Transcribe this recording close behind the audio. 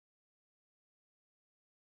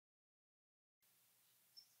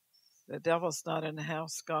The devil's not in the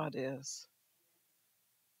house, God is.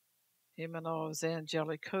 Him and all his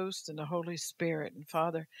angelic host and the Holy Spirit. And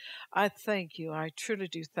Father, I thank you. I truly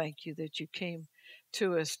do thank you that you came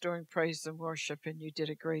to us during praise and worship and you did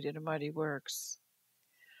a great and a mighty works.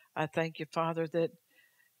 I thank you, Father, that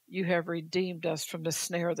you have redeemed us from the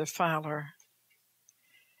snare of the fowler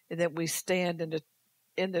and that we stand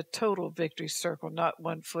in the total victory circle, not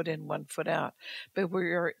 1 foot in, 1 foot out, but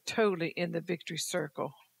we are totally in the victory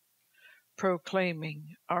circle,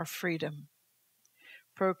 proclaiming our freedom,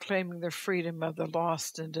 proclaiming the freedom of the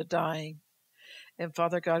lost and the dying. And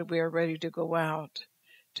Father God, we are ready to go out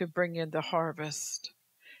to bring in the harvest.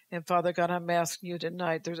 And Father God, I'm asking you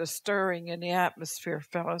tonight, there's a stirring in the atmosphere,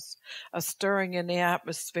 fellas, a stirring in the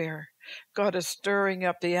atmosphere. God is stirring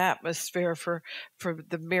up the atmosphere for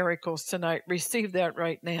the miracles tonight. Receive that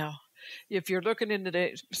right now. If you're looking into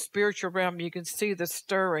the spiritual realm, you can see the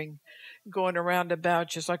stirring going around about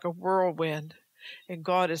just like a whirlwind. And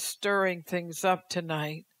God is stirring things up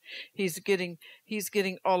tonight. He's getting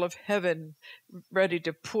all of heaven ready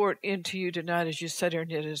to pour it into you tonight as you sit here in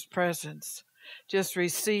his presence. Just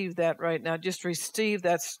receive that right now. Just receive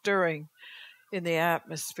that stirring in the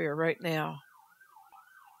atmosphere right now.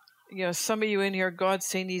 You know, some of you in here, God's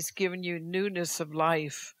saying he's given you newness of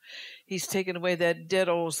life. He's taken away that dead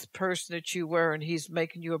old person that you were, and he's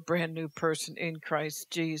making you a brand new person in Christ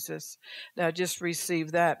Jesus. Now just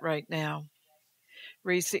receive that right now.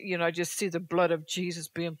 I just see the blood of Jesus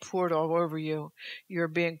being poured all over you. You're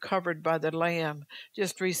being covered by the Lamb.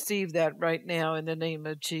 Just receive that right now in the name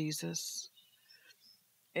of Jesus.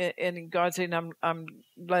 And God saying, I'm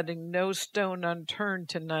letting no stone unturned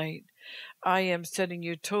tonight. I am setting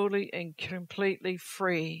you totally and completely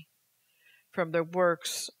free from the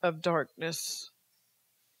works of darkness.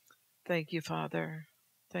 Thank you, Father.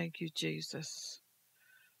 Thank you, Jesus.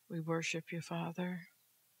 We worship you, Father.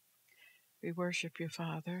 We worship you,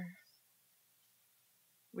 Father.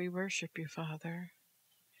 We worship you, Father.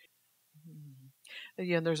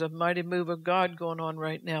 Again, there's a mighty move of God going on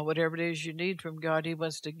right now. Whatever it is you need from God, he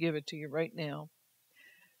wants to give it to you right now.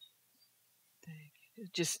 Thank you.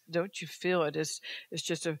 Just don't you feel it? It's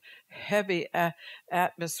just a heavy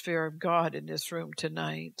atmosphere of God in this room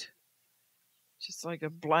tonight. Just like a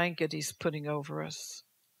blanket he's putting over us.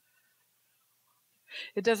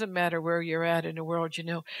 It doesn't matter where you're at in the world,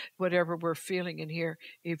 whatever we're feeling in here,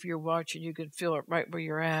 if you're watching, you can feel it right where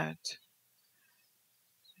you're at.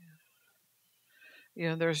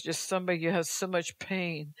 There's just somebody who has so much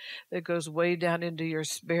pain that goes way down into your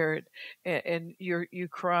spirit, and you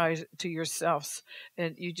cry to yourself,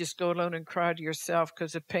 and you just go alone and cry to yourself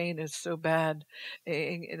because the pain is so bad,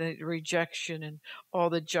 and the rejection and all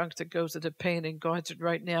the junk that goes with the pain. And God said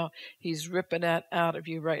right now, he's ripping that out of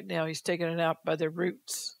you right now. He's taking it out by the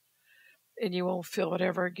roots, and you won't feel it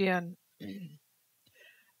ever again.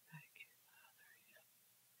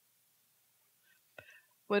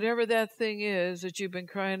 Whatever that thing is that you've been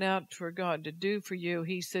crying out for God to do for you,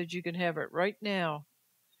 he said you can have it right now.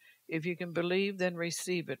 If you can believe, then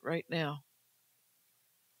receive it right now.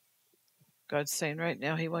 God's saying right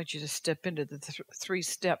now he wants you to step into the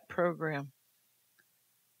three-step program.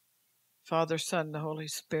 Father, Son, the Holy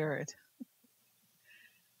Spirit.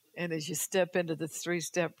 And as you step into the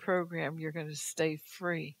three-step program, you're going to stay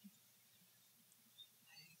free.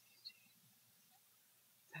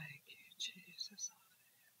 Thank you, Jesus.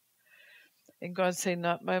 And God say,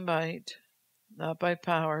 not by might, not by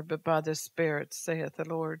power, but by the Spirit, saith the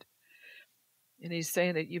Lord. And he's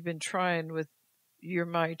saying that you've been trying with your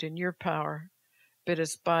might and your power, but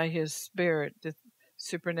it's by his Spirit that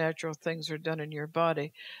supernatural things are done in your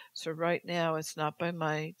body. So right now it's not by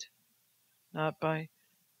might, not by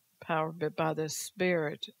power, but by the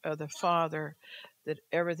Spirit of the Father that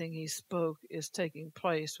everything he spoke is taking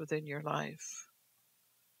place within your life.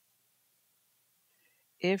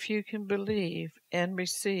 If you can believe and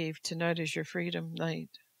receive, tonight is your freedom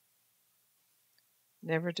night.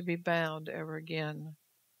 Never to be bound ever again.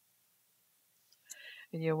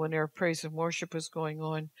 And when our praise and worship was going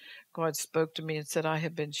on, God spoke to me and said, I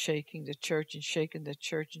have been shaking the church and shaking the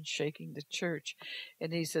church and shaking the church.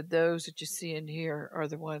 And he said, those that you see in here are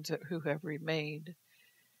the ones who have remained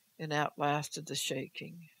and outlasted the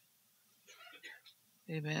shaking.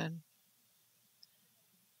 Amen.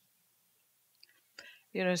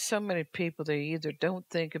 So many people, they either don't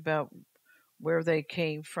think about where they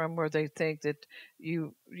came from, or they think that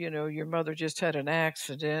your mother just had an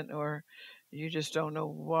accident, or you just don't know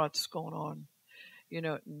what's going on.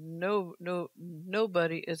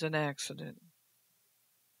 Nobody is an accident.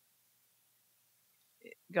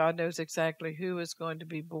 God knows exactly who is going to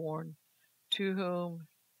be born, to whom,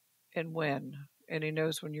 and when. and He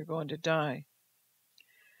knows when you're going to die.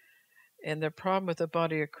 And the problem with the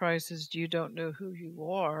body of Christ is you don't know who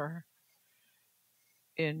you are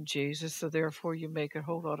in Jesus, so therefore you make a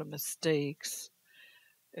whole lot of mistakes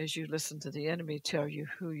as you listen to the enemy tell you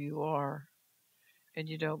who you are, and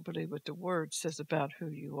you don't believe what the Word says about who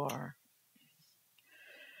you are.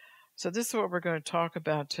 So this is what we're going to talk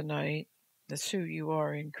about tonight. That's who you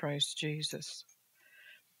are in Christ Jesus.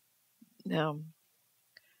 Now,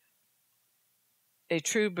 a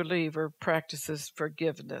true believer practices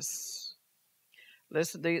forgiveness.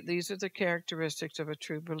 Listen, these are the characteristics of a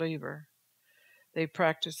true believer. They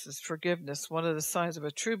practice forgiveness. One of the signs of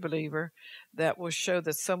a true believer that will show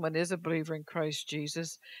that someone is a believer in Christ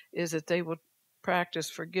Jesus is that they will practice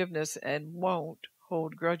forgiveness and won't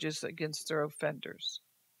hold grudges against their offenders.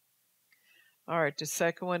 All right, the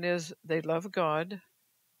second one is they love God.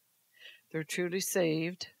 They're truly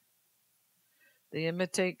saved. They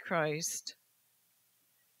imitate Christ.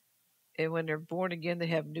 And when they're born again, they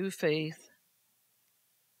have new faith.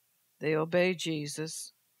 They obey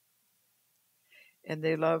Jesus. And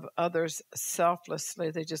they love others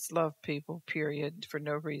selflessly. They just love people, period, for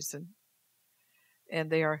no reason. And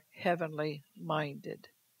they are heavenly minded.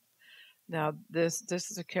 Now, this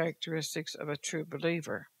is the characteristics of a true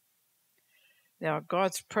believer. Now,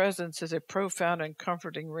 God's presence is a profound and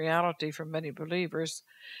comforting reality for many believers,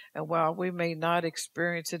 and while we may not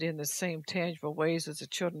experience it in the same tangible ways as the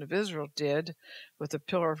children of Israel did, with the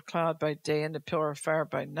pillar of cloud by day and the pillar of fire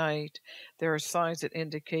by night, there are signs that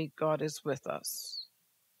indicate God is with us.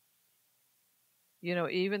 You know,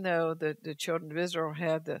 even though the children of Israel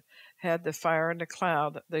had the fire and the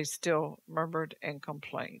cloud, they still murmured and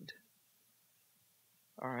complained.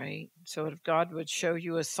 All right. So if God would show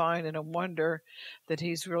you a sign and a wonder that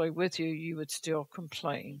He's really with you, you would still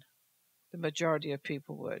complain. The majority of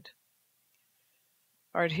people would.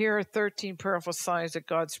 All right. Here are 13 powerful signs that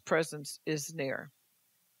God's presence is near.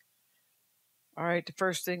 All right. The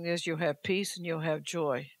first thing is you'll have peace and you'll have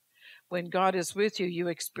joy. When God is with you, you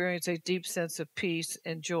experience a deep sense of peace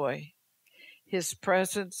and joy. His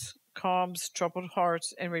presence calms troubled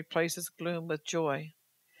hearts and replaces gloom with joy.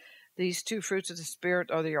 These two fruits of the Spirit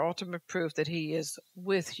are the ultimate proof that He is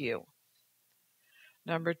with you.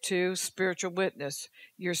 Number 2, spiritual witness.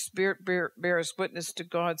 Your spirit bears witness to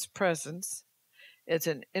God's presence. It's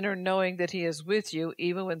an inner knowing that He is with you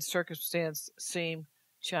even when circumstances seem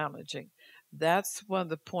challenging. That's one of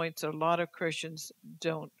the points a lot of Christians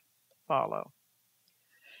don't follow.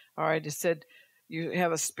 All right, it said you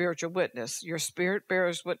have a spiritual witness. Your spirit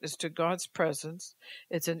bears witness to God's presence.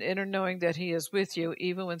 It's an inner knowing that He is with you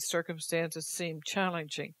even when circumstances seem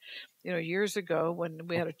challenging. You know, years ago when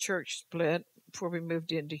we had a church split, before we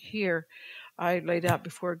moved into here, I laid out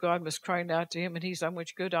before God, was crying out to Him, and He said, I want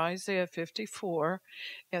you to go to Isaiah 54,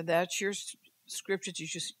 and that's your scripture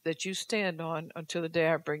that you stand on until the day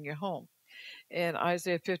I bring you home. And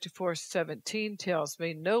Isaiah 54:17 tells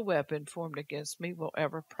me, no weapon formed against me will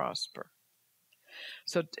ever prosper.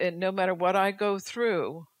 So, and no matter what I go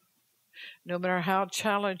through, no matter how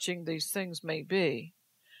challenging these things may be,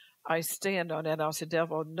 I stand on it. I'll say,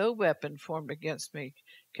 devil, no weapon formed against me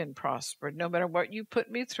can prosper. No matter what you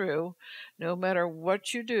put me through, no matter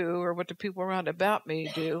what you do or what the people around about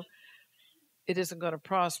me do, it isn't going to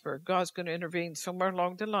prosper. God's going to intervene somewhere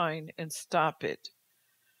along the line and stop it.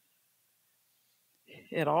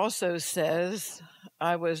 It also says,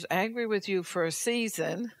 I was angry with you for a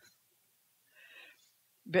season,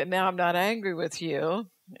 but now I'm not angry with you,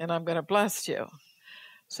 and I'm going to bless you.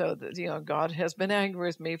 So, God has been angry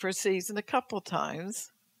with me for a season a couple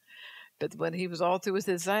times, but when He was all through with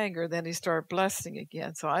His anger, then He started blessing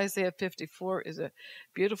again. So Isaiah 54 is a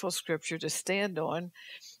beautiful scripture to stand on.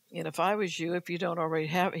 And if I was you, if you don't already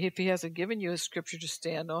have, if He hasn't given you a scripture to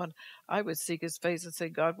stand on, I would seek His face and say,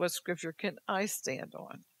 God, what scripture can I stand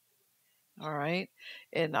on? All right.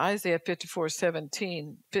 And Isaiah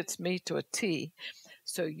 54:17 fits me to a T.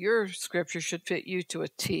 So your scripture should fit you to a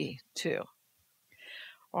T too.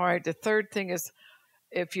 All right. The third thing is,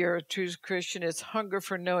 if you're a true Christian, is hunger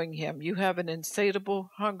for knowing Him. You have an insatiable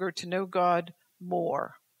hunger to know God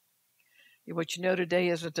more. What you know today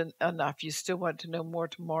isn't enough. You still want to know more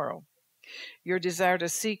tomorrow. Your desire to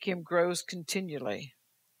seek Him grows continually.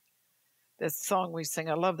 That song we sing,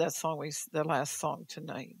 I love that song, the last song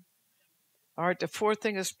tonight. All right, the fourth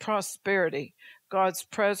thing is prosperity. God's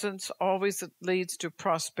presence always leads to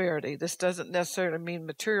prosperity. This doesn't necessarily mean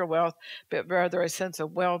material wealth, but rather a sense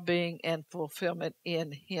of well-being and fulfillment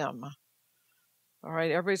in Him. All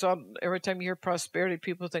right, every time you hear prosperity,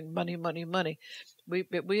 people think money, money, money.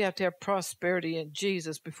 But we have to have prosperity in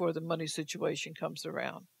Jesus before the money situation comes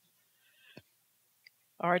around.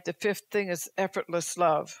 All right, the fifth thing is effortless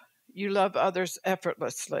love. You love others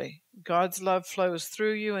effortlessly. God's love flows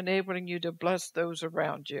through you, enabling you to bless those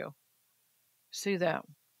around you. See that?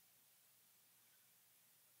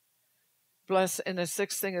 And the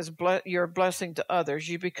sixth thing is you're a blessing to others.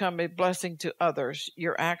 You become a blessing to others.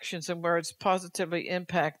 Your actions and words positively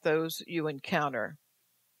impact those you encounter.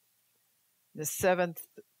 The seventh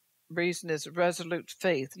reason is resolute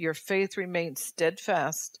faith. Your faith remains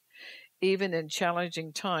steadfast. Even in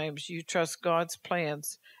challenging times, you trust God's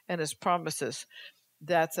plans and His promises.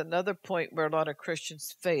 That's another point where a lot of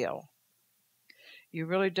Christians fail. You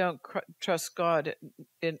really don't trust God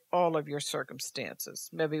in all of your circumstances,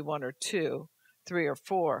 maybe one or two, three or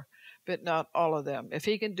four, but not all of them. If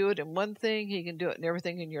He can do it in one thing, He can do it in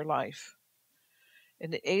everything in your life.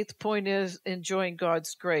 And the eighth point is enjoying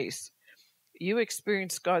God's grace. You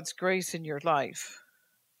experience God's grace in your life.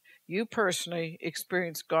 You personally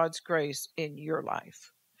experience God's grace in your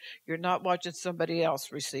life. You're not watching somebody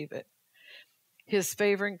else receive it. His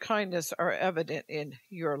favor and kindness are evident in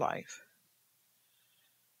your life.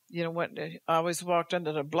 You know what? I always walked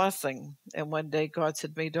under the blessing, and one day God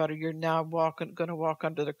said to me, "Daughter, you're now going to walk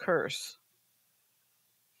under the curse."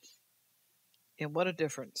 And what a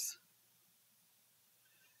difference.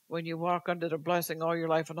 When you walk under the blessing all your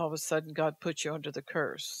life, and all of a sudden God puts you under the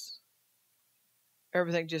curse.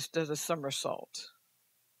 Everything just does a somersault.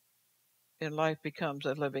 And life becomes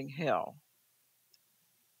a living hell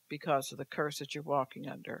because of the curse that you're walking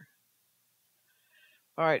under.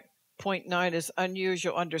 All right. Point 9 is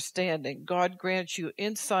unusual understanding. God grants you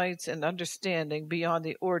insights and understanding beyond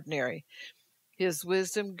the ordinary. His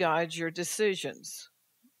wisdom guides your decisions.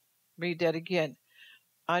 Read that again.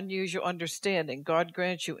 Unusual understanding. God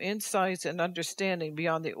grants you insights and understanding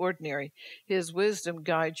beyond the ordinary. His wisdom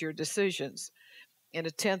guides your decisions. And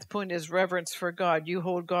the 10th point is reverence for God. You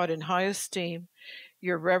hold God in high esteem.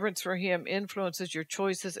 Your reverence for Him influences your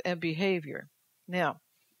choices and behavior. Now,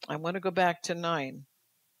 I want to go back to 9.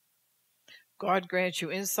 God grants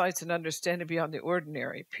you insights and understanding beyond the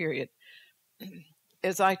ordinary, period.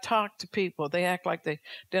 As I talk to people, they act like they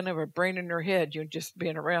don't have a brain in their head, you're just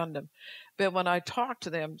being around them. But when I talk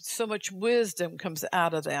to them, so much wisdom comes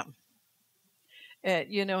out of them. And,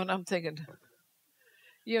 and I'm thinking,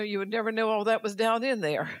 you would never know all that was down in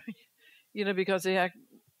there, because they act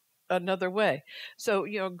another way. So,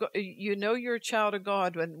 you're a child of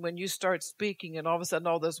God when you start speaking, and all of a sudden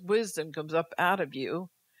all this wisdom comes up out of you.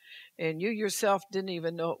 And you yourself didn't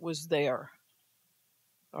even know it was there.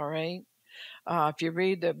 All right? If you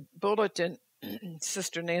read the bulletin,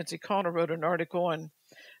 Sister Nancy Connor wrote an article on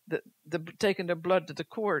the taking the blood to the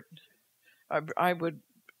court. I would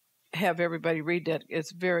have everybody read that.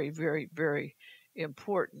 It's very, very, very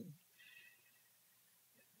important.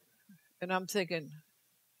 And I'm thinking,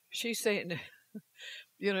 she's saying,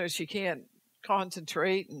 she can't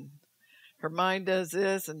concentrate and her mind does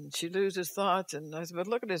this and she loses thoughts. And I said, but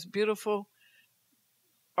look at this beautiful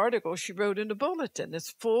article she wrote in the bulletin. It's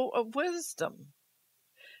full of wisdom.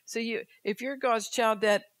 So if you're God's child,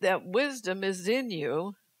 that wisdom is in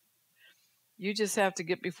you. You just have to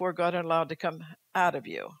get before God and allow it to come out of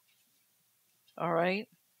you. All right?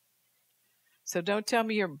 So don't tell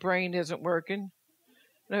me your brain isn't working.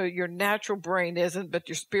 No, your natural brain isn't, but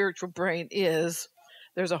your spiritual brain is.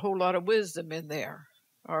 There's a whole lot of wisdom in there.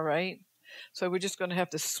 All right? So we're just going to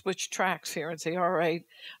have to switch tracks here and say, all right,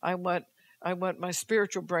 I want my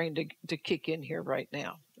spiritual brain to kick in here right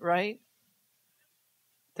now, right?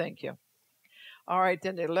 Thank you. All right,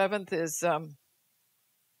 then the 11th is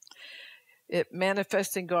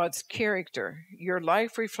manifesting God's character. Your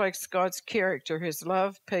life reflects God's character. His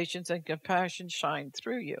love, patience, and compassion shine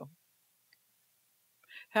through you.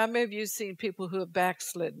 How many of you have seen people who have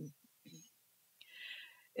backslidden?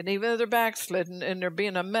 And even though they're backslidden and they're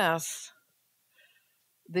being a mess,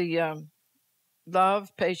 the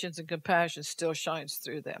love, patience, and compassion still shines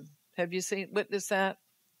through them. Have you witnessed that?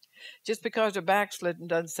 Just because they're backslidden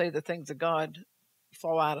doesn't say the things of God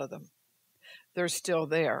fall out of them. They're still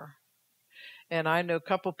there. And I know a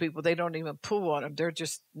couple people, they don't even pull on them. They're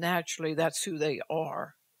just naturally, that's who they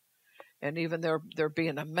are. And even they're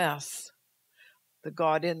being a mess, the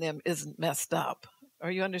God in them isn't messed up.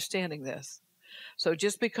 Are you understanding this? So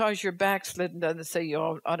just because you're backslidden doesn't say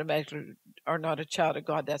you automatically are not a child of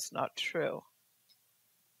God. That's not true.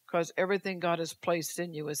 Because everything God has placed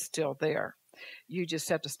in you is still there. You just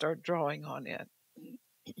have to start drawing on it.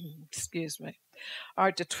 Excuse me. All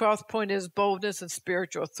right, the 12th point is boldness and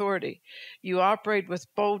spiritual authority. You operate with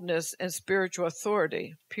boldness and spiritual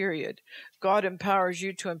authority, period. God empowers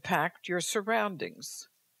you to impact your surroundings.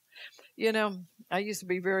 I used to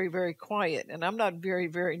be very, very quiet, and I'm not very,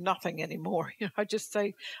 very nothing anymore. I just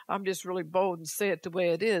say, I'm just really bold and say it the way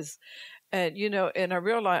it is. And, and I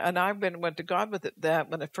realized, and went to God with that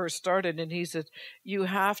when it first started, and he said, you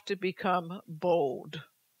have to become bold.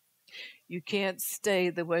 You can't stay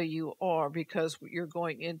the way you are because you're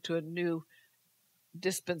going into a new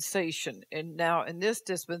dispensation. And now in this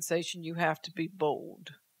dispensation, you have to be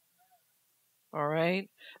bold. All right.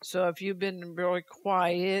 So if you've been really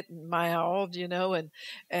quiet and mild,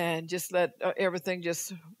 and just let everything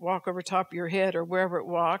just walk over top of your head or wherever it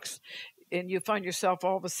walks, and you find yourself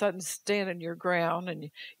all of a sudden standing your ground,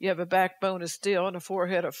 and you have a backbone of steel and a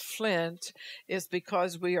forehead of flint, it's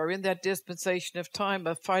because we are in that dispensation of time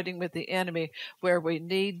of fighting with the enemy where we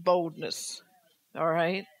need boldness. All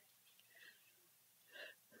right.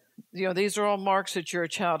 These are all marks that you're a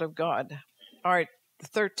child of God. All right. The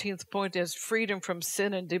 13th point is freedom from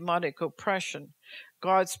sin and demonic oppression.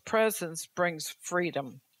 God's presence brings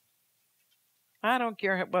freedom. I don't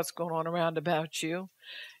care what's going on around about you.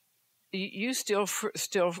 You're still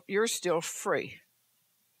free.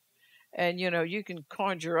 And, you can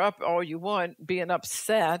conjure up all you want being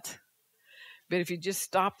upset. But if you just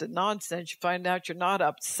stop the nonsense, you find out you're not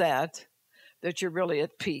upset, that you're really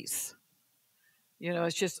at peace.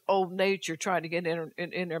 It's just old nature trying to get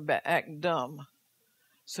in there acting dumb.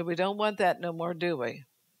 So we don't want that no more, do we?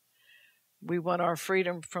 We want our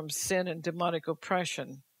freedom from sin and demonic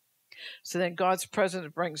oppression. So then God's presence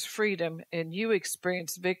brings freedom, and you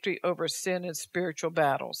experience victory over sin and spiritual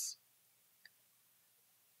battles.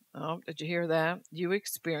 Oh, did you hear that? You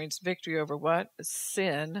experience victory over what?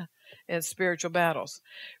 Sin and spiritual battles.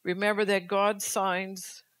 Remember that God's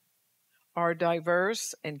signs are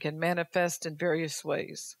diverse and can manifest in various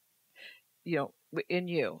ways. In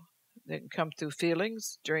you. They can come through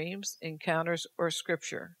feelings, dreams, encounters, or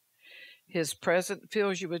scripture. His presence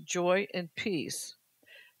fills you with joy and peace.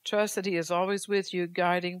 Trust that he is always with you,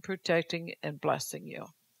 guiding, protecting, and blessing you.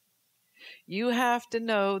 You have to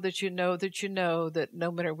know that you know that you know that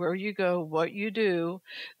no matter where you go, what you do,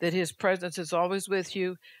 that his presence is always with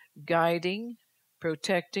you, guiding,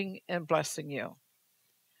 protecting, and blessing you.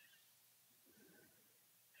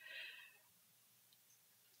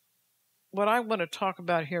 What I want to talk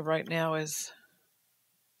about here right now is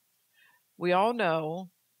we all know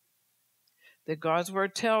that God's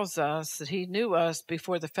word tells us that he knew us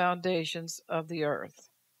before the foundations of the earth.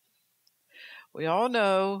 We all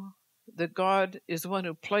know that God is the one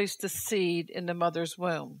who placed the seed in the mother's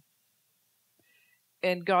womb.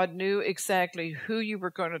 And God knew exactly who you were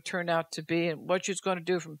going to turn out to be and what you was going to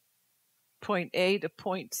do from point A to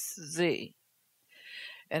point Z.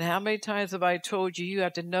 And how many times have I told you, you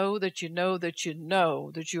have to know that you know that you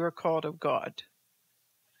know that you are called of God,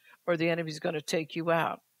 or the enemy's going to take you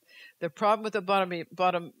out. The problem with the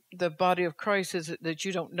body of Christ is that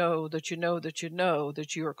you don't know that you know that you know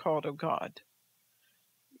that you are called of God.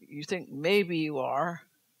 You think maybe you are,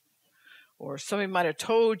 or somebody might have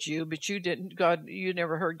told you, but you didn't. You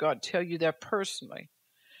never heard God tell you that personally.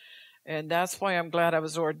 And that's why I'm glad I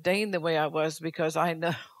was ordained the way I was, because I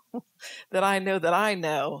know that I know that I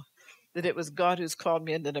know that it was God who's called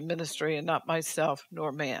me into the ministry and not myself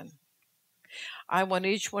nor man. I want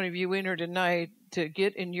each one of you in here tonight to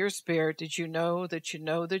get in your spirit that you know that you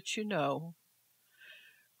know that you know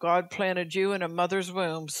God planted you in a mother's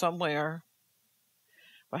womb somewhere.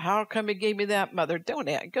 Well, how come he gave me that mother? Don't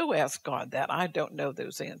go ask God that. I don't know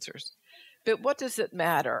those answers. But what does it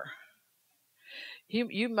matter?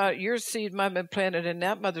 Your seed might have been planted in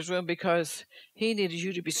that mother's womb because he needed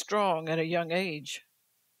you to be strong at a young age.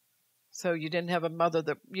 So you didn't have a mother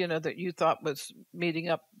that you thought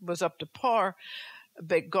was up to par.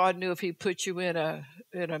 But God knew if he put you in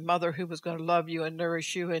a mother who was going to love you and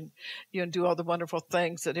nourish you and do all the wonderful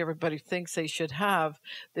things that everybody thinks they should have,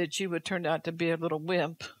 that you would turn out to be a little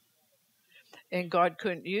wimp. And God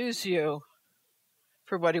couldn't use you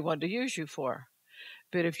for what he wanted to use you for.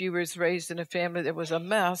 But if you was raised in a family that was a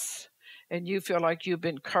mess and you feel like you've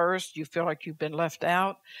been cursed, you feel like you've been left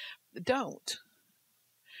out, don't.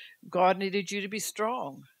 God needed you to be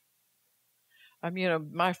strong.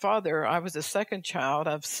 My father, I was the second child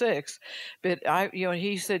of 6, but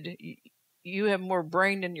he said, you have more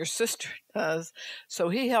brain than your sister does. So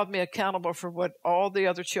he held me accountable for what all the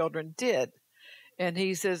other children did. And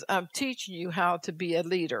he says, I'm teaching you how to be a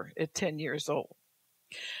leader at 10 years old.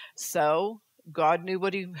 So God knew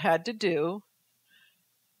what he had to do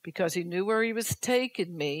because he knew where he was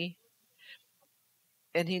taking me.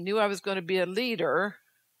 And he knew I was going to be a leader.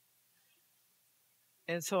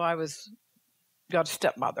 And so I got a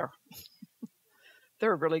stepmother.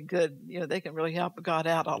 They're really good. They can really help God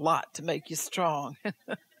out a lot to make you strong.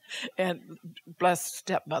 And blessed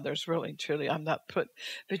stepmothers, really, truly. I'm not put,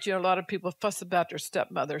 but a lot of people fuss about their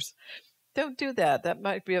stepmothers. Don't do that. That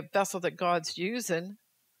might be a vessel that God's using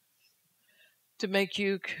to make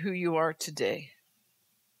you who you are today.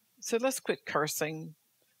 So let's quit cursing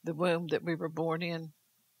the womb that we were born in.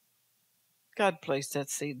 God placed that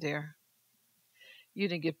seed there. You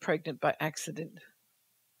didn't get pregnant by accident.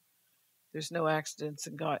 There's no accidents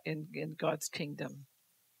in God's kingdom.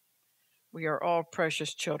 We are all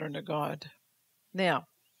precious children of God. Now,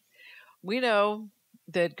 we know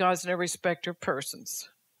that God's no respecter of persons.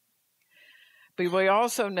 But we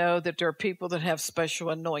also know that there are people that have special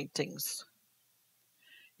anointings.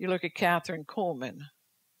 You look at Catherine Coleman.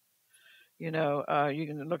 You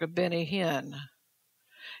can look at Benny Hinn.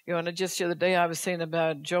 And just the other day I was saying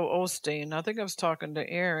about Joe Osteen. I think I was talking to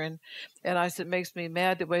Aaron, and I said, it makes me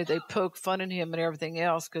mad the way they poke fun at him and everything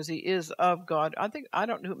else because he is of God. I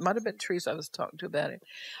don't know, it might have been Teresa I was talking to about it.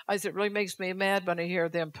 I said, it really makes me mad when I hear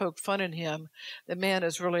them poke fun at him. The man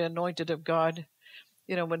is really anointed of God.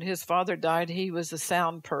 When his father died, he was a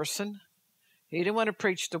sound person. He didn't want to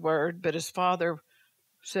preach the word, but his father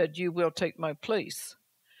said, you will take my place.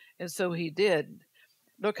 And so he did.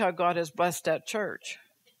 Look how God has blessed that church.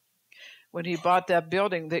 When he bought that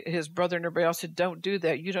building, his brother and everybody else said, don't do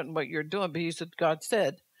that. You don't know what you're doing. But he said, God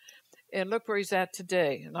said. And look where he's at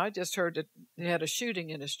today. And I just heard that he had a shooting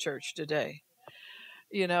in his church today.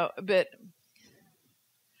 But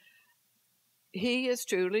he is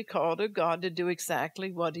truly called of God to do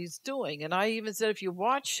exactly what he's doing. And I even said, if you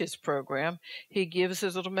watch his program, he gives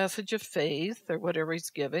his little message of faith or whatever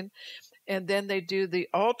he's giving. And then they do the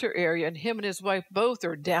altar area, and him and his wife both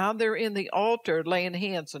are down there in the altar laying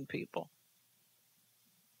hands on people.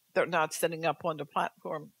 They're not sitting up on the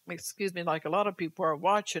platform, like a lot of people are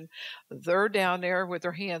watching. They're down there with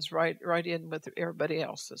their hands right in with everybody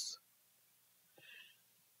else's.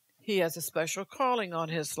 He has a special calling on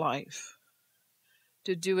his life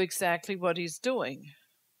to do exactly what he's doing.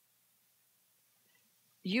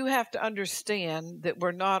 You have to understand that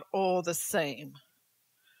we're not all the same.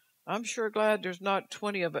 I'm sure glad there's not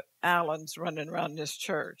 20 of Allens running around this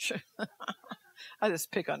church. I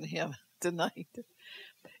just pick on him tonight.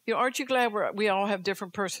 Aren't you glad we all have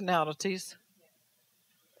different personalities?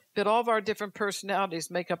 But all of our different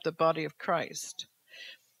personalities make up the body of Christ.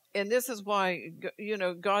 And this is why,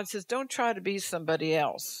 God says, don't try to be somebody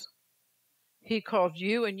else. He called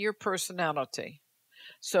you and your personality.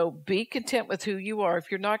 So be content with who you are.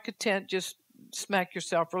 If you're not content, just smack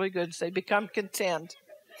yourself really good and say, become content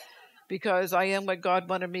because I am what God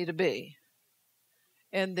wanted me to be.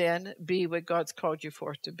 And then be what God's called you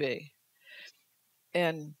for to be.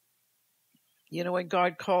 And when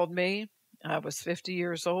God called me, I was 50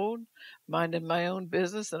 years old, minding my own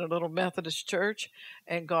business in a little Methodist church,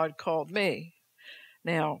 and God called me.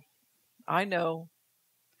 Now, I know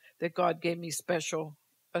that God gave me a special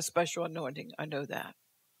anointing. I know that.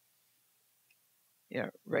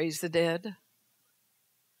 Raise the dead,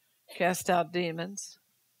 cast out demons,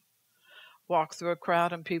 walk through a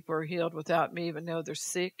crowd and people are healed without me even though they're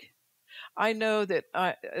sick. I know that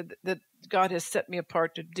that God has set me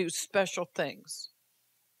apart to do special things.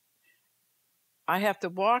 I have to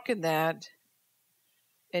walk in that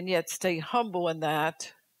and yet stay humble in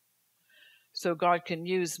that so God can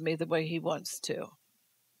use me the way he wants to.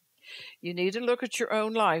 You need to look at your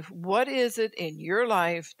own life. What is it in your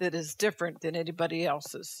life that is different than anybody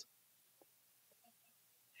else's?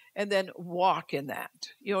 And then walk in that.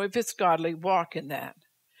 If it's godly, walk in that.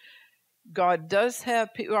 God does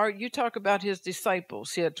have people. You talk about his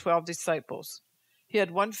disciples. He had 12 disciples. He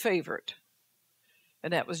had one favorite,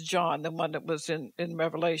 and that was John, the one that was in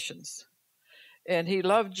Revelations. And he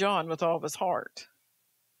loved John with all of his heart.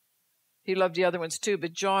 He loved the other ones too,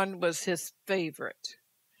 but John was his favorite.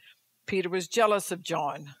 Peter was jealous of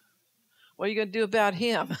John. What are you going to do about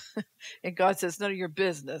him? And God says, none of your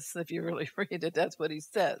business. If you really read it, that's what he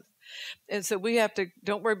says. And so we have to,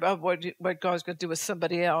 don't worry about what God's going to do with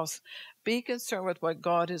somebody else. Be concerned with what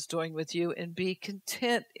God is doing with you and be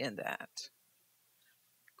content in that.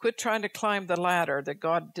 Quit trying to climb the ladder that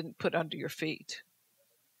God didn't put under your feet.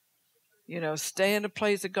 Stay in the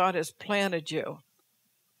place that God has planted you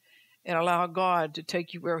and allow God to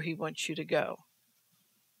take you where he wants you to go.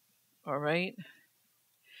 All right?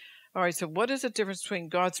 All right, so what is the difference between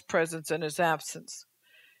God's presence and his absence?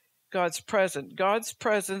 God's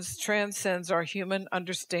presence transcends our human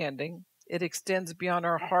understanding. It extends beyond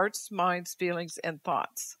our hearts, minds, feelings, and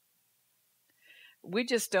thoughts. We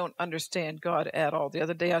just don't understand God at all. The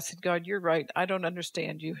other day I said, God, you're right. I don't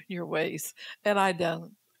understand you and your ways, and I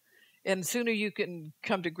don't. And the sooner you can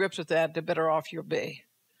come to grips with that, the better off you'll be.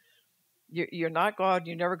 You're not God.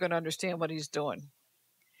 You're never going to understand what he's doing.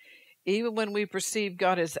 Even when we perceive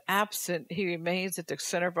God as absent, he remains at the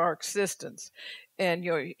center of our existence. And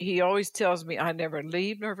he always tells me, I never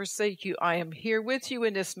leave nor forsake you. I am here with you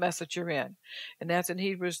in this mess that you're in. And that's in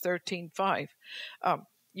Hebrews 13:5.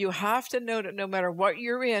 You have to know that no matter what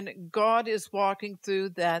you're in, God is walking through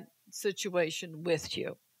that situation with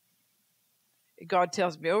you. God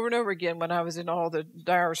tells me over and over again when I was in all the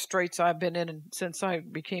dire straits I've been in and since I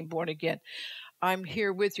became born again, I'm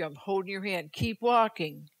here with you. I'm holding your hand. Keep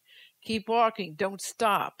walking. Keep walking. Don't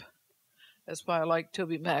stop. That's why I like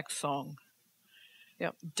Toby Mac's song.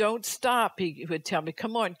 Yeah, don't stop, he would tell me.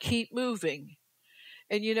 Come on, keep moving.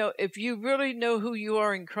 And if you really know who you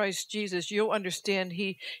are in Christ Jesus, you'll understand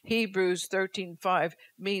Hebrews 13:5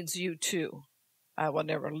 means you too. I will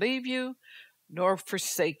never leave you nor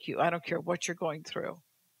forsake you. I don't care what you're going through.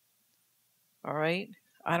 All right?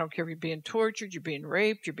 I don't care if you're being tortured, you're being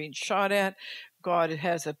raped, you're being shot at. God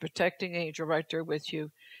has a protecting angel right there with you.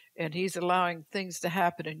 And he's allowing things to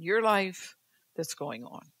happen in your life that's going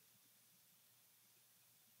on.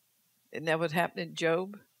 Isn't that what happened in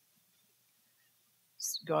Job?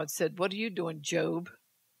 God said, what are you doing, Job?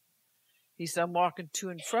 He said, I'm walking to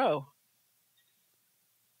and fro,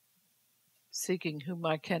 seeking whom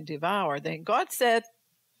I can devour. Then God said,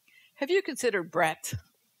 have you considered Brett?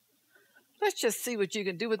 Let's just see what you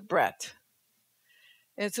can do with Brett.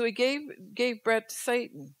 And so he gave Brett to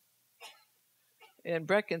Satan. And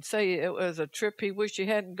Brett can say it was a trip he wished he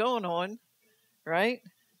hadn't gone on, right?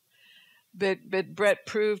 But Brett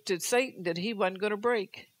proved to Satan that he wasn't going to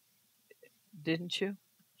break. Didn't you?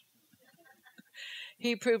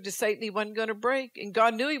 He proved to Satan he wasn't going to break. And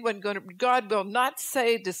God knew he wasn't going to. God will not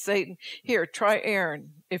say to Satan, here, try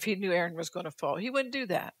Aaron, if he knew Aaron was going to fall. He wouldn't do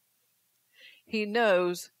that. He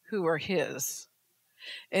knows who are his.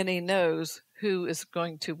 And he knows who is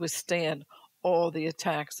going to withstand all the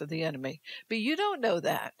attacks of the enemy. But you don't know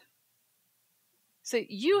that. See,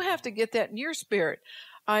 you have to get that in your spirit.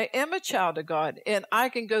 I am a child of God, and I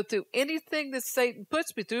can go through anything that Satan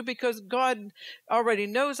puts me through because God already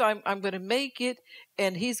knows I'm going to make it,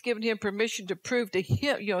 and he's given him permission to prove to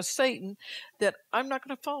him, Satan, that I'm not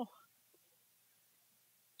going to fall.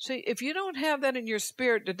 See, if you don't have that in your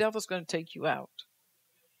spirit, the devil's going to take you out.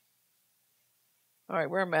 All right,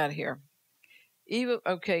 where am I at here?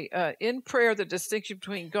 In prayer, the distinction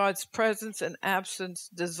between God's presence and absence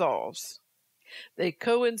dissolves. They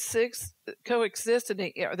coexist and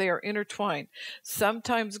they are intertwined.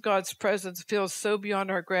 Sometimes God's presence feels so beyond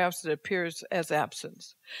our grasp that it appears as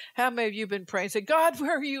absence. How many of you have been praying and say, God,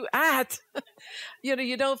 where are you at?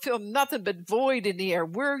 You don't feel nothing but void in the air.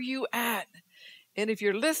 Where are you at? And if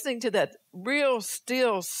you're listening to that real,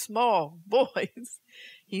 still, small voice,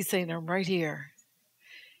 he's saying, I'm right here.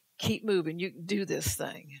 Keep moving. You can do this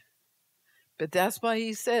thing. But that's why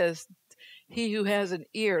he says, he who has an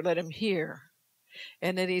ear, let him hear.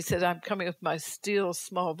 And then he said, I'm coming with my still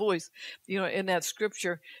small voice, in that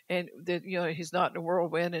scripture, and that, he's not in a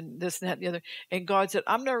whirlwind and this and that and the other. And God said,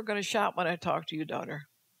 I'm never going to shout when I talk to you, daughter.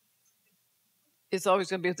 It's always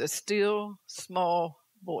going to be with a still small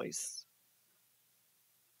voice.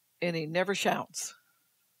 And he never shouts.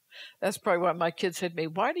 That's probably why my kids said to me,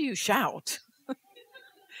 why do you shout?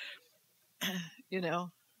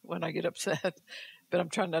 When I get upset. But I'm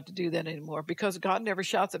trying not to do that anymore because God never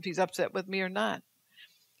shouts if he's upset with me or not.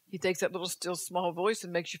 He takes that little still small voice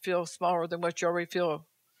and makes you feel smaller than what you already feel,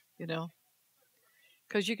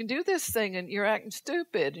 Because you can do this thing and you're acting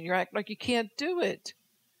stupid and you're acting like you can't do it.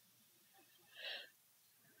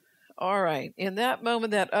 All right. In that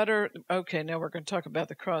moment, now we're going to talk about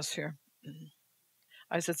the cross here.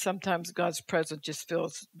 I said sometimes God's presence just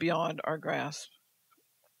feels beyond our grasp.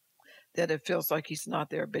 That it feels like he's not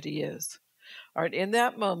there, but he is. All right, in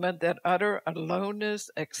that moment, that utter aloneness,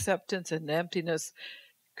 acceptance, and emptiness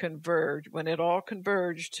converged. When it all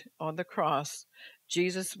converged on the cross,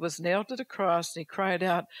 Jesus was nailed to the cross, and he cried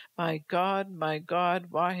out, my God,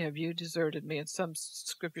 why have you deserted me? And some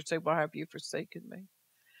scriptures say, why have you forsaken me?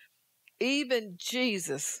 Even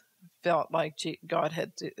Jesus felt like God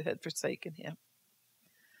had forsaken him.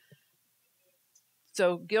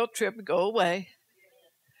 So guilt trip, go away.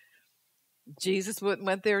 Jesus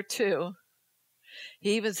went there too.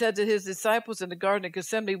 He even said to his disciples in the Garden of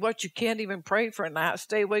Gethsemane, what, you can't even pray for an hour,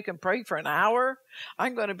 stay awake and pray for an hour?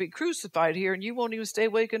 I'm going to be crucified here and you won't even stay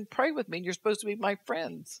awake and pray with me. And you're supposed to be my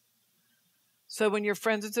friends. So when your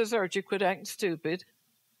friends desert you, quit acting stupid.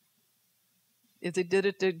 If they did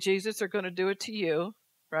it to Jesus, they're going to do it to you,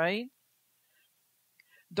 right?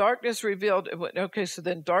 Darkness revealed, so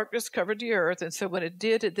then darkness covered the earth. And so when it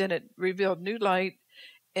did, then it revealed new light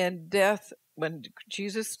and death. When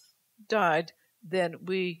Jesus died, then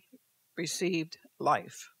we received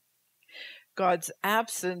life. God's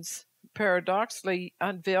absence paradoxically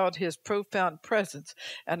unveiled his profound presence.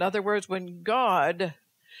 In other words, when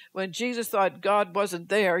Jesus thought God wasn't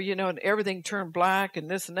there, and everything turned black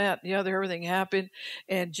and this and that and the other, everything happened,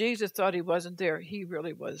 and Jesus thought he wasn't there, he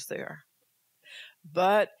really was there.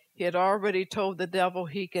 But he had already told the devil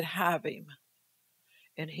he could have him,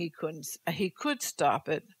 and he could stop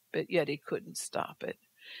it, but yet he couldn't stop it.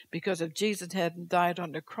 Because if Jesus hadn't died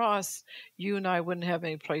on the cross, you and I wouldn't have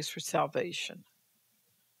any place for salvation.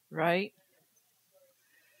 Right?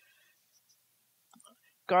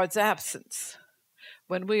 God's absence.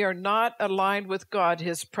 When we are not aligned with God,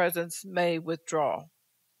 his presence may withdraw.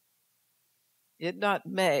 It not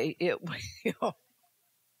may, it will.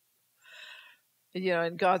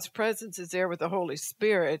 And God's presence is there with the Holy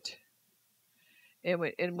Spirit.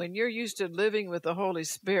 And when you're used to living with the Holy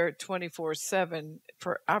Spirit 24/7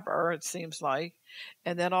 forever, it seems like,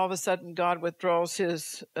 and then all of a sudden God withdraws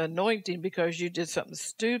his anointing because you did something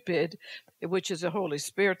stupid, which is the Holy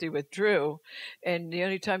Spirit he withdrew, and the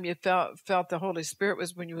only time you felt the Holy Spirit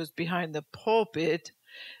was when you was behind the pulpit.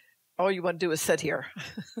 All you want to do is sit here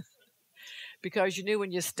because you knew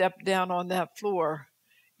when you stepped down on that floor,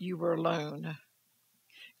 you were alone.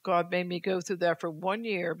 God made me go through that for 1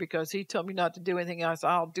 year because he told me not to do anything else.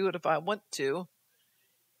 I'll do it if I want to.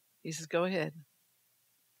 He says, go ahead.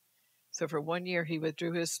 So for 1 year, he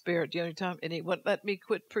withdrew his spirit. The only time, and he wouldn't let me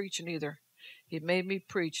quit preaching either. He made me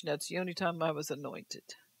preach, and that's the only time I was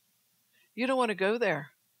anointed. You don't want to go there.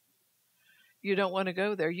 You don't want to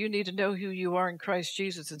go there. You need to know who you are in Christ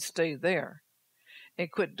Jesus and stay there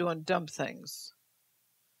and quit doing dumb things.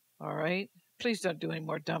 All right? Please don't do any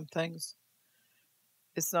more dumb things.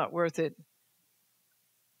 It's not worth it.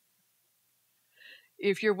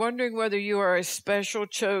 If you're wondering whether you are a special,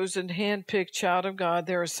 chosen, hand-picked child of God,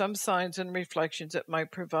 there are some signs and reflections that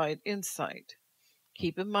might provide insight.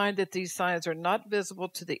 Keep in mind that these signs are not visible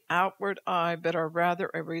to the outward eye, but are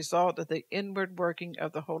rather a result of the inward working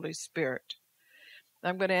of the Holy Spirit.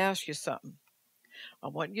 I'm going to ask you something. I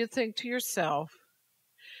want you to think to yourself,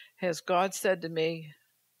 has God said to me,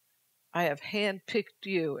 I have handpicked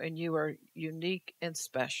you and you are unique and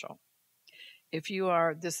special? If you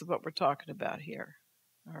are, this is what we're talking about here.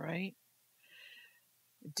 All right?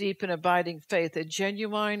 Deep and abiding faith. A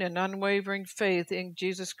genuine and unwavering faith in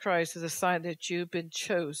Jesus Christ is a sign that you've been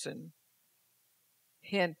chosen,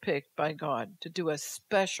 handpicked by God to do a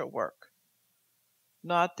special work.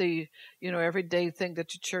 Not the, everyday thing that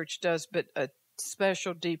the church does, but a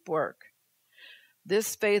special deep work.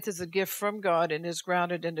 This faith is a gift from God and is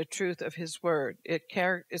grounded in the truth of his word.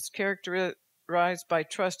 It's characterized by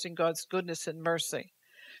trusting God's goodness and mercy.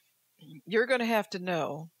 You're going to have to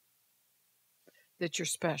know that you're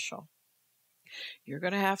special. You're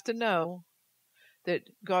going to have to know that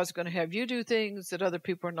God's going to have you do things that other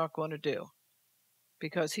people are not going to do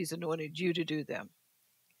because he's anointed you to do them.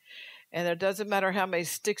 And it doesn't matter how many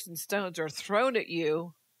sticks and stones are thrown at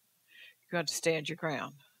you, you're going to stand your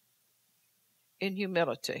ground. In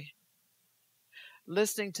humility,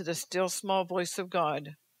 listening to the still small voice of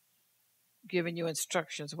God, giving you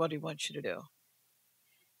instructions what he wants you to do.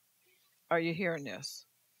 Are you hearing this?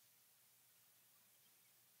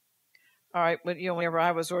 All right, whenever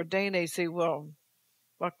I was ordained, they say, well,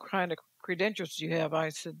 what kind of credentials do you have? I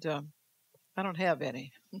said, I don't have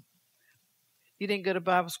any. You didn't go to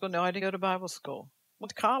Bible school? No, I didn't go to Bible school. Went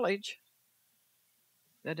to college.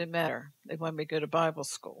 That didn't matter. They wanted me to go to Bible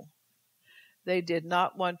school. They did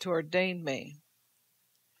not want to ordain me.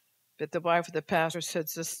 But the wife of the pastor said,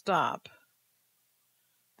 just stop.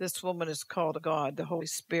 This woman is called of God. The Holy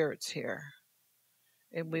Spirit's here.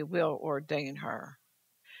 And we will ordain her.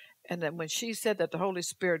 And then when she said that, the Holy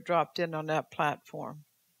Spirit dropped in on that platform.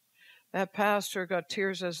 That pastor got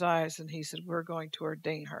tears in his eyes, and he said, we're going to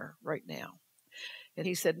ordain her right now. And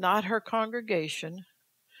he said, not her congregation,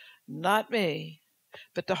 not me,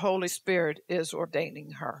 but the Holy Spirit is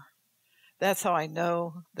ordaining her. That's how I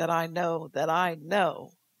know that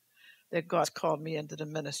God's called me into the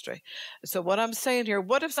ministry. So what I'm saying here,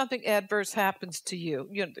 what if something adverse happens to you?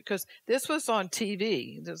 Because this was on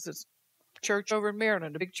TV. This is church over in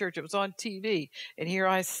Maryland, a big church. It was on TV, and here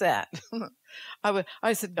I sat.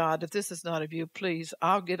 I said, God, if this is not of you, please,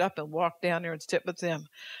 I'll get up and walk down there and sit with them.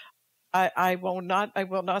 I will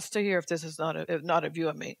not stay here if this is not of you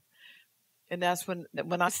and me. And that's when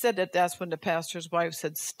I said that, that's when the pastor's wife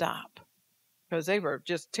said, stop, because they were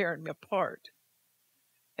just tearing me apart.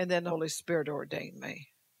 And then the Holy Spirit ordained me.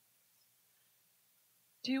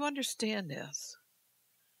 Do you understand this?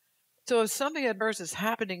 So if something adverse is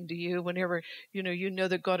happening to you, whenever you know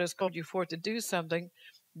that God has called you forth to do something,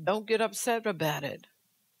 Don't get upset about it.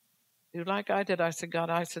 Do like I did. I said, God,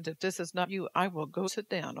 I said, if this is not you, I will go sit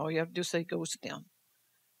down. All you have to do is say, go sit down.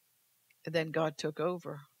 And then God took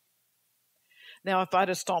over. Now, if I'd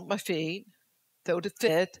have stomped my feet, thrown a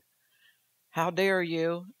fit, how dare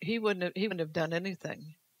you? He wouldn't have done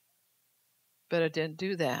anything. But I didn't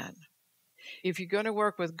do that. If you're going to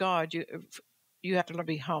work with God, you have to learn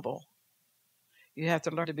to be humble. You have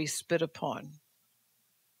to learn to be spit upon.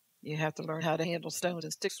 You have to learn how to handle stones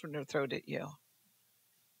and sticks when they're thrown at you.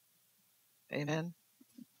 Amen.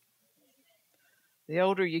 The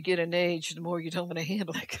older you get in age, the more you don't want to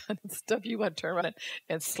handle that kind of stuff. You want to turn around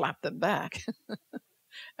and slap them back.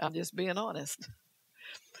 I'm just being honest.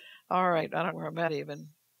 All right, I don't know where I'm at even.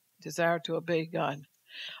 Desire to obey God.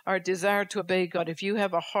 Our desire to obey God. If you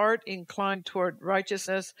have a heart inclined toward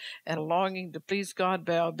righteousness and a longing to please God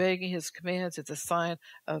by obeying His commands, it's a sign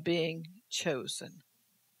of being chosen.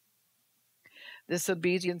 This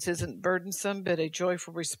obedience isn't burdensome, but a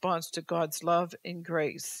joyful response to God's love and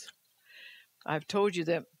grace. I've told you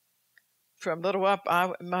that from little up,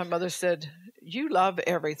 my mother said, "You love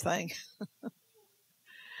everything."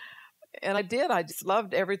 And I did. I just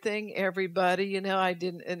loved everything, everybody. I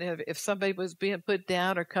didn't. And if somebody was being put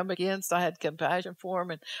down or come against, I had compassion for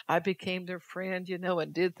them, and I became their friend,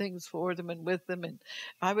 and did things for them and with them. And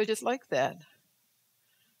I was just like that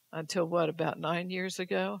until about 9 years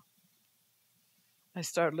ago, I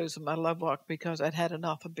started losing my love walk because I'd had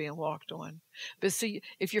enough of being walked on. But see,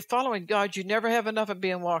 if you're following God, you never have enough of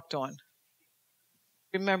being walked on.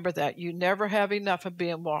 Remember that. You never have enough of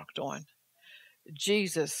being walked on.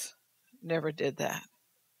 Jesus never did that.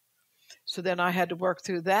 So then I had to work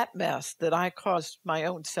through that mess that I caused my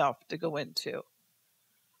own self to go into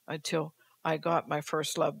until I got my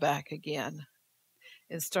first love back again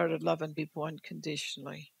and started loving people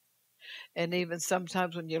unconditionally. And even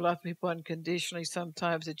sometimes when you love people unconditionally,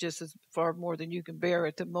 sometimes it just is far more than you can bear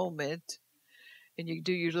at the moment. And you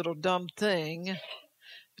do your little dumb thing,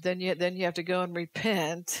 but then you have to go and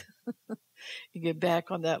repent. You get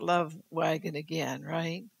back on that love wagon again,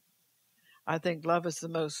 right? I think love is the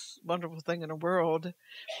most wonderful thing in the world.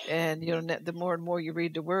 And, the more and more you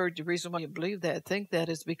read the word, the reason why you believe that, think that,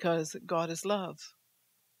 is because God is love.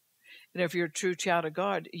 And if you're a true child of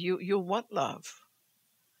God, you'll want love.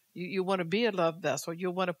 You want to be a love vessel.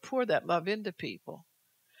 You'll want to pour that love into people.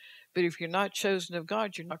 But if you're not chosen of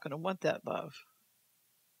God, you're not going to want that love.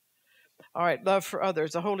 All right, love for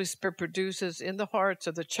others. The Holy Spirit produces in the hearts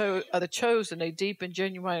of the chosen a deep and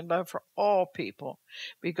genuine love for all people,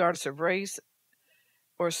 regardless of race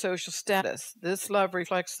or social status. This love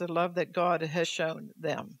reflects the love that God has shown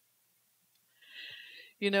them.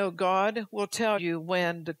 God will tell you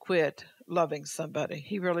when to quit loving somebody.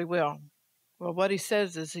 He really will. Well, what He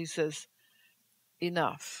says is, He says,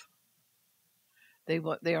 enough.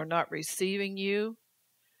 They are not receiving you.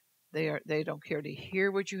 They don't care to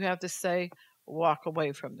hear what you have to say. Walk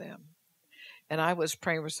away from them. And I was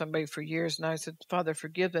praying for somebody for years, and I said, Father,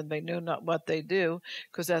 forgive them. They know not what they do,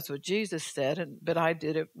 because that's what Jesus said. But I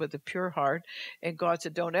did it with a pure heart. And God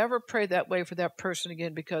said, don't ever pray that way for that person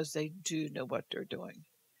again, because they do know what they're doing.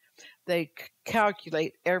 They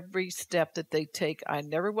calculate every step that they take. I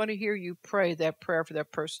never want to hear you pray that prayer for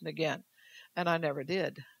that person again. And I never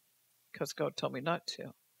did, because God told me not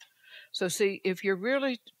to. So see, if you're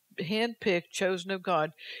really handpicked, chosen of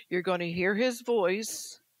God, you're going to hear His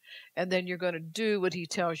voice, and then you're going to do what He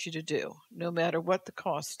tells you to do, no matter what the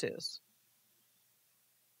cost is.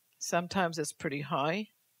 Sometimes it's pretty high,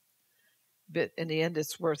 but in the end,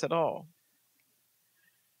 it's worth it all.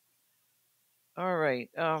 All right.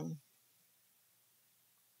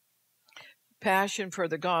 Passion for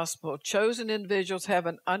the gospel. Chosen individuals have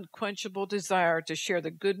an unquenchable desire to share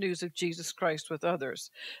the good news of Jesus Christ with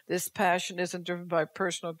others. This passion isn't driven by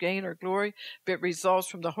personal gain or glory, but results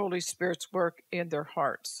from the Holy Spirit's work in their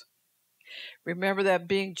hearts. Remember that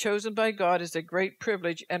being chosen by God is a great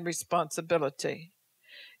privilege and responsibility.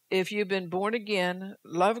 If you've been born again,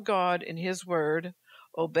 love God and His Word,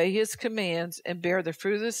 obey His commands, and bear the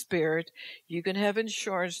fruit of the Spirit, you can have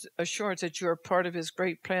assurance that you are part of His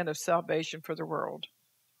great plan of salvation for the world.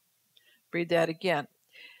 Read that again.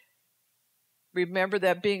 Remember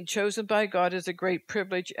that being chosen by God is a great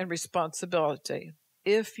privilege and responsibility.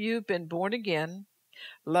 If you've been born again,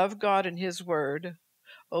 love God and His Word,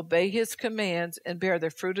 obey His commands, and bear the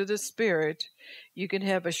fruit of the Spirit, you can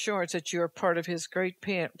have assurance that you are part of His great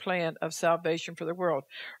plan of salvation for the world.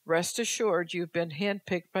 Rest assured you've been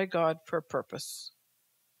handpicked by God for a purpose.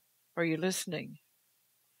 Are you listening?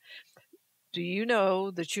 Do you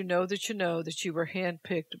know that you know that you know that you were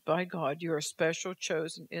handpicked by God? You're a special,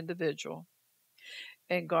 chosen individual.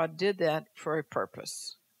 And God did that for a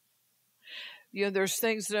purpose. There's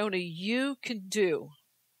things that only you can do.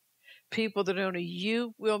 People that only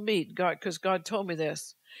you will meet. God, because God told me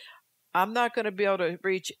this. I'm not going to be able to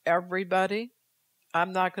reach everybody.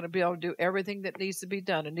 I'm not going to be able to do everything that needs to be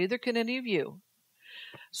done, and neither can any of you.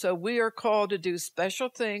 So we are called to do special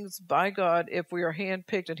things by God if we are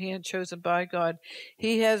handpicked and hand-chosen by God.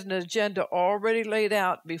 He has an agenda already laid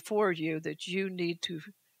out before you that you need to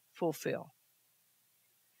fulfill.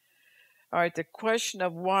 All right, the question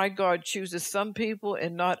of why God chooses some people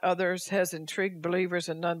and not others has intrigued believers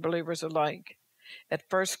and non-believers alike. At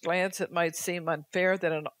first glance, it might seem unfair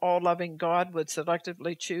that an all-loving God would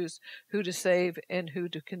selectively choose who to save and who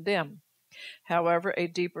to condemn. However, a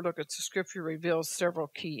deeper look at the Scripture reveals several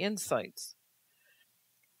key insights.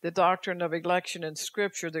 The doctrine of election in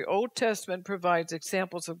Scripture. The Old Testament provides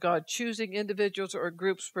examples of God choosing individuals or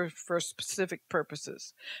groups for specific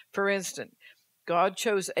purposes. For instance, God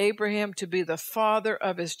chose Abraham to be the father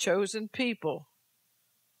of his chosen people,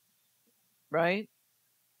 right?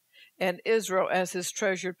 And Israel as his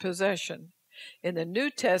treasured possession. In the New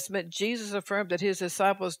Testament, Jesus affirmed that his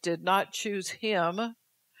disciples did not choose him,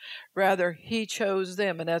 rather he chose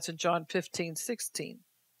them, and that's in John 15:16.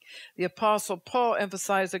 The Apostle Paul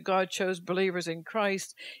emphasized that God chose believers in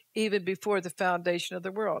Christ even before the foundation of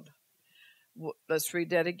the world. Let's read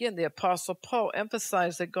that again. The Apostle Paul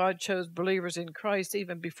emphasized that God chose believers in Christ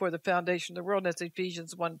even before the foundation of the world. That's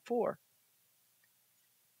Ephesians 1:4.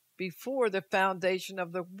 Before the foundation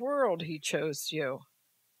of the world, he chose you.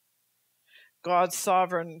 God's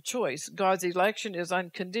sovereign choice. God's election is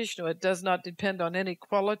unconditional. It does not depend on any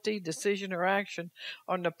quality, decision, or action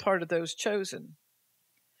on the part of those chosen.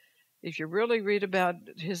 If you really read about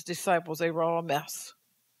his disciples, they were all a mess.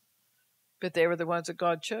 But they were the ones that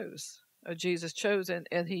God chose. Jesus chose,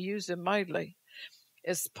 and he used them mightily.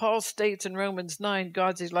 As Paul states in Romans 9,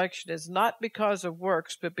 God's election is not because of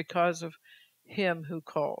works, but because of him who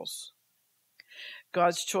calls.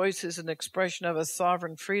 God's choice is an expression of a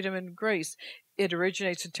sovereign freedom and grace. It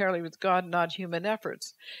originates entirely with God, not human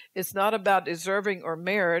efforts. It's not about deserving or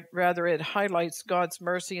merit. Rather, it highlights God's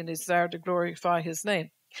mercy and desire to glorify his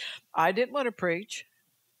name. I didn't want to preach.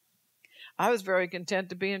 I was very content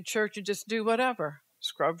to be in church and just do whatever.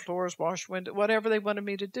 Scrub floors, wash windows, whatever they wanted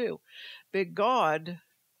me to do. But God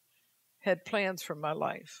had plans for my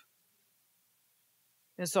life.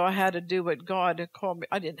 And so I had to do what God had called me.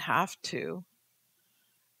 I didn't have to,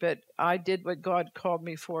 but I did what God called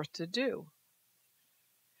me forth to do.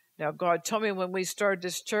 Now, God told me when we started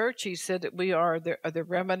this church, he said that we are the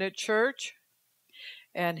remnant church.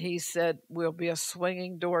 And he said, we'll be a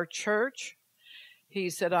swinging door church. He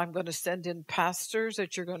said, I'm going to send in pastors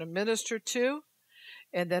that you're going to minister to.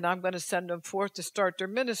 And then I'm going to send them forth to start their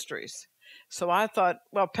ministries. So I thought,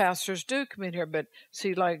 well, pastors do come in here. But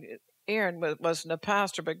see, like Aaron wasn't a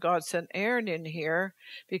pastor, but God sent Aaron in here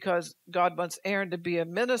because God wants Aaron to be a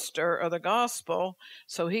minister of the gospel.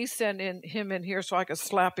 So he sent him in here so I could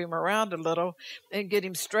slap him around a little and get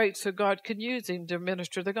him straight so God could use him to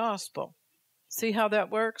minister the gospel. See how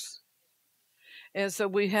that works? And so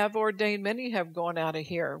we have ordained, many have gone out of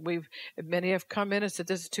here. Many have come in and said,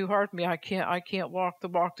 this is too hard for me. I can't walk the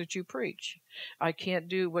walk that you preach. I can't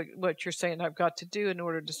do what you're saying I've got to do in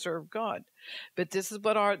order to serve God. But this is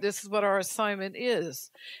what our assignment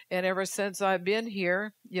is. And ever since I've been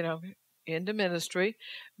here, into ministry,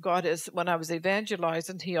 God has, when I was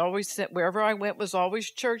evangelizing, he always sent, wherever I went was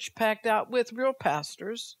always church packed out with real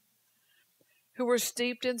pastors who were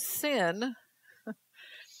steeped in sin.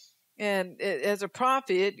 And as a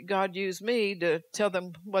prophet, God used me to tell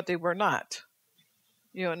them what they were not.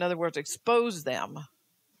 In other words, expose them.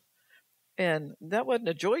 And that wasn't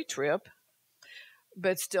a joy trip.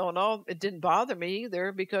 But still, in all, it didn't bother me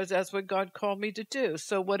either because that's what God called me to do.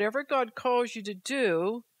 So whatever God calls you to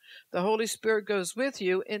do, the Holy Spirit goes with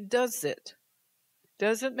you and does it.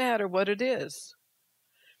 Doesn't matter what it is.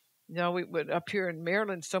 We went up here in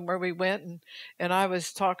Maryland somewhere we went, and I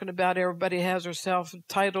was talking about everybody has herself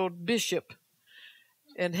titled bishop.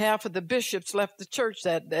 And half of the bishops left the church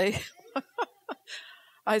that day.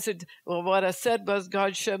 I said, well, what I said was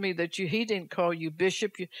God showed me that he didn't call you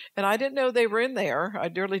bishop. And I didn't know they were in there. I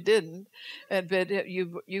really didn't. But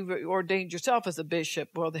you've ordained yourself as a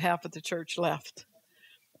bishop. Well, the half of the church left.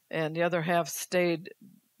 And the other half stayed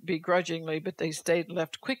begrudgingly, but they stayed and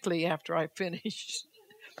left quickly after I finished.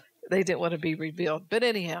 They didn't want to be revealed. But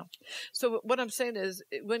anyhow, so what I'm saying is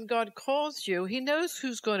when God calls you, he knows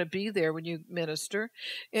who's going to be there when you minister,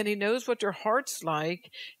 and he knows what their heart's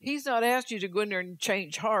like. He's not asked you to go in there and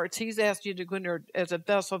change hearts. He's asked you to go in there as a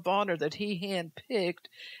vessel of honor that he handpicked,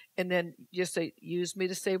 and then just say, use me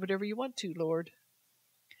to say whatever you want to, Lord.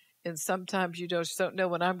 And sometimes you just don't know.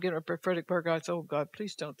 When I'm getting a prophetic word, I say, oh God,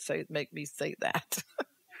 please don't make me say that.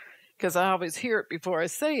 Because I always hear it before I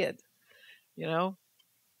say it, you know.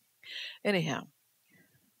 Anyhow.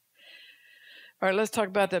 All right, let's talk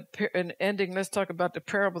about let's talk about the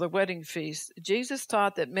parable of the wedding feast. Jesus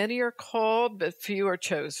taught that many are called, but few are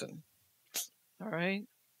chosen. All right.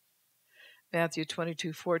 Matthew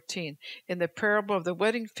 22:14. In the parable of the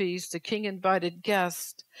wedding feast, the king invited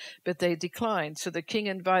guests, but they declined. So the king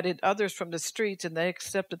invited others from the streets, and they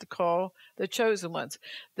accepted the call, the chosen ones.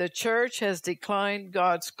 The church has declined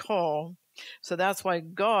God's call. So that's why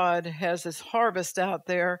God has this harvest out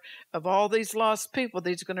there of all these lost people that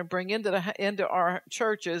He's going to bring into our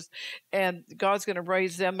churches, and God's going to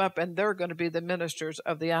raise them up, and they're going to be the ministers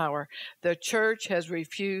of the hour. The church has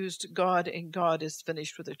refused God, and God is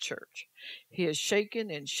finished with the church. He is shaken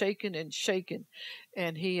and shaken and shaken,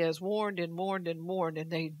 and He has warned and warned and warned, and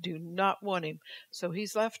they do not want Him. So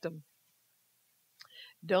He's left them.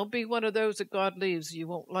 Don't be one of those that God leaves. You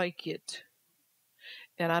won't like it.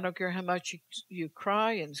 And I don't care how much you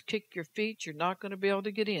cry and kick your feet, you're not going to be able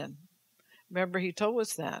to get in. Remember, He told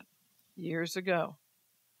us that years ago.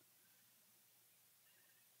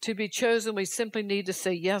 To be chosen, we simply need to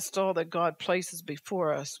say yes to all that God places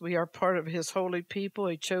before us. We are part of His holy people,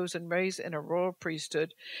 a chosen race, and a royal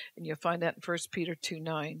priesthood. And you'll find that in 1 Peter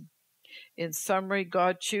 2:9. In summary,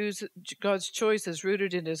 God's choice is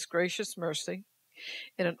rooted in His gracious mercy,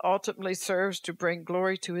 and it ultimately serves to bring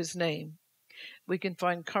glory to His name. We can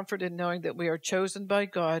find comfort in knowing that we are chosen by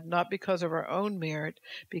God, not because of our own merit,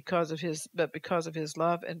 but because of His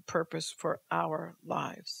love and purpose for our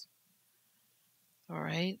lives. All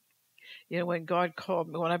right? You know, when God called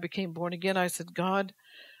me, when I became born again, I said, God,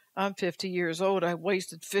 I'm 50 years old. I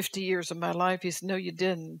wasted 50 years of my life. He said, no, you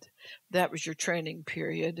didn't. That was your training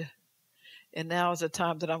period. And now is the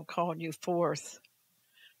time that I'm calling you forth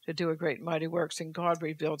to do a great mighty works. And God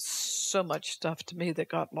revealed so much stuff to me that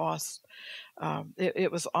got lost.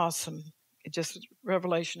 It was awesome. It just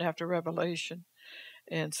revelation after revelation.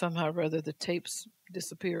 And somehow or other the tapes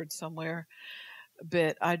disappeared somewhere.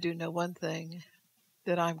 But I do know one thing,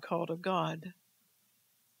 that I'm called of God.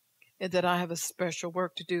 And that I have a special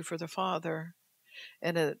work to do for the Father.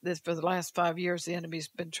 And for the last 5 years, the enemy's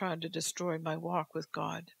been trying to destroy my walk with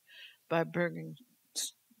God by bringing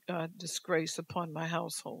disgrace upon my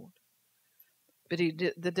household. But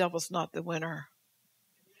the devil's not the winner.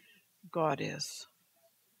 God is.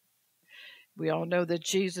 We all know that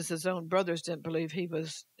Jesus' own brothers didn't believe He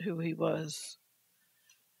was who He was.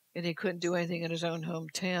 And He couldn't do anything in His own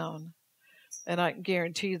hometown. And I can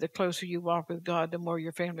guarantee you, the closer you walk with God, the more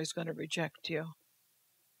your family's going to reject you.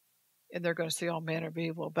 And they're going to say all manner of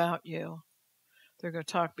evil about you. They're going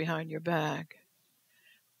to talk behind your back.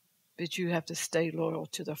 But you have to stay loyal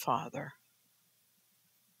to the Father.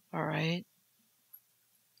 All right?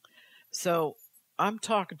 So I'm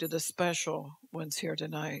talking to the special ones here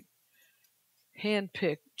tonight.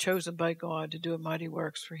 Handpicked, chosen by God to do mighty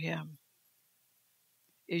works for Him.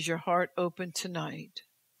 Is your heart open tonight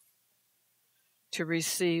to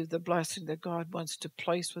receive the blessing that God wants to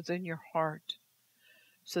place within your heart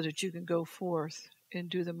so that you can go forth and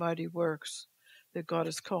do the mighty works that God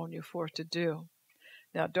is calling you forth to do?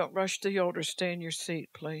 Now, don't rush to the altar. Stay in your seat,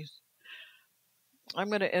 please. I'm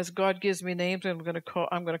going to, as God gives me names, I'm going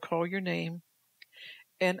to call your name.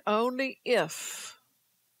 And only if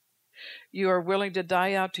you are willing to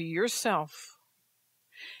die out to yourself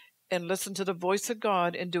and listen to the voice of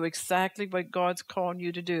God and do exactly what God's calling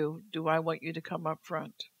you to do I want you to come up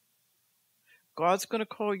front. God's going to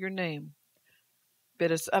call your name,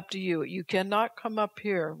 but it's up to you. You cannot come up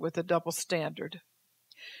here with a double standard.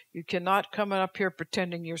 You cannot come up here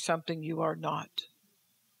pretending you're something you are not.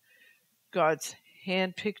 God's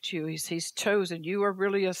handpicked you. He's chosen. You are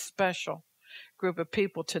really a special group of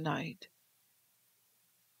people tonight.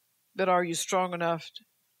 But are you strong enough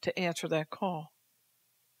to answer that call?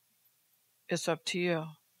 It's up to you.